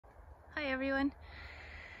everyone.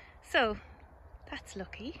 So that's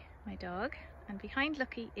Lucky, my dog, and behind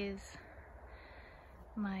Lucky is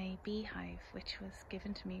my beehive, which was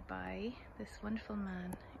given to me by this wonderful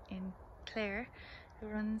man in Clare who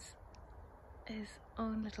runs his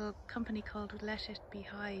own little company called Let It Be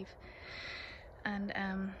Hive. And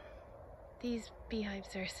these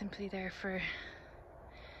beehives are simply there for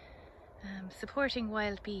supporting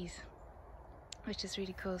wild bees, which is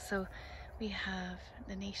really cool. So we have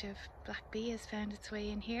the native black bee has found its way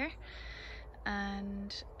in here,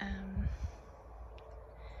 and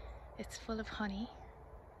it's full of honey,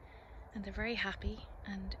 and they're very happy.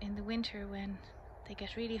 And in the winter, when they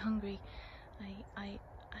get really hungry, I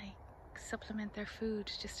supplement their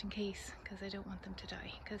food just in case, because I don't want them to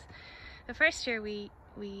die. Because the first year we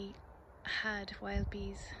had wild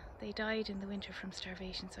bees, they died in the winter from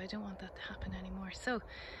starvation, so I don't want that to happen anymore. So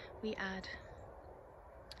we add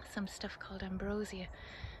some stuff called ambrosia,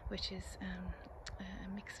 which is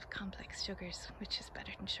a mix of complex sugars, which is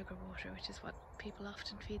better than sugar water, which is what people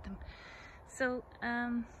often feed them. So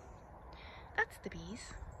that's the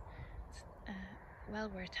bees. It's well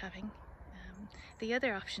worth having. The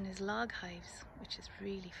other option is log hives, which is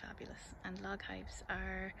really fabulous, and log hives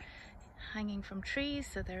are hanging from trees,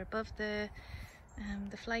 so they're above the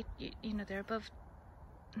flight, you know, they're above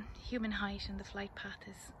human height, and the flight path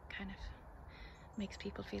is kind of makes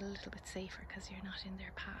people feel a little bit safer because you're not in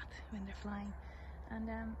their path when they're flying.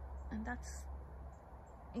 And that's,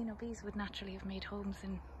 you know, bees would naturally have made homes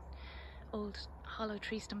in old hollow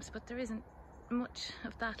tree stumps, but there isn't much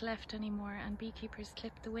of that left anymore, and beekeepers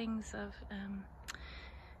clip the wings of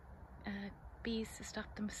bees to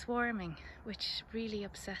stop them swarming, which really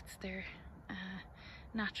upsets their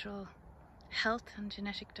natural health and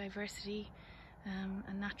genetic diversity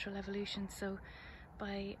and natural evolution. So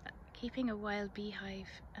by keeping a wild beehive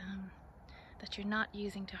that you're not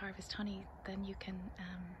using to harvest honey, then you can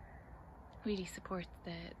really support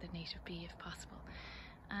the native bee if possible.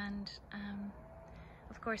 And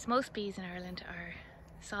of course, most bees in Ireland are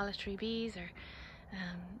solitary bees, or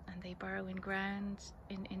and they burrow in ground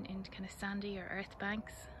in kind of sandy or earth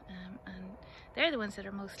banks, and they're the ones that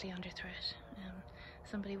are mostly under threat.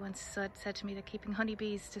 Somebody once said to me that keeping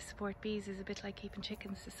honeybees to support bees is a bit like keeping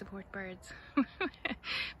chickens to support birds.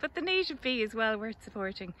 But the native bee is well worth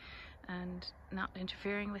supporting and not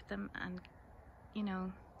interfering with them. And, you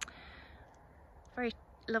know, very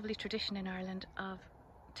lovely tradition in Ireland of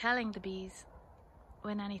telling the bees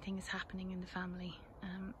when anything is happening in the family.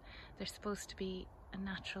 There's supposed to be a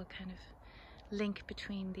natural kind of link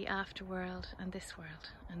between the afterworld and this world,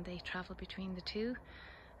 and they travel between the two.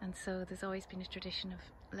 And so there's always been a tradition of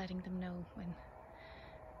letting them know when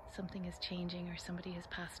something is changing or somebody has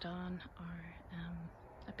passed on, or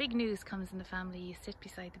a big news comes in the family. You sit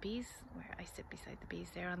beside the bees, where I sit beside the bees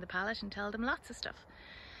there on the pallet, and tell them lots of stuff.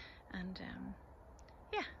 And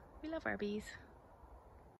yeah, we love our bees.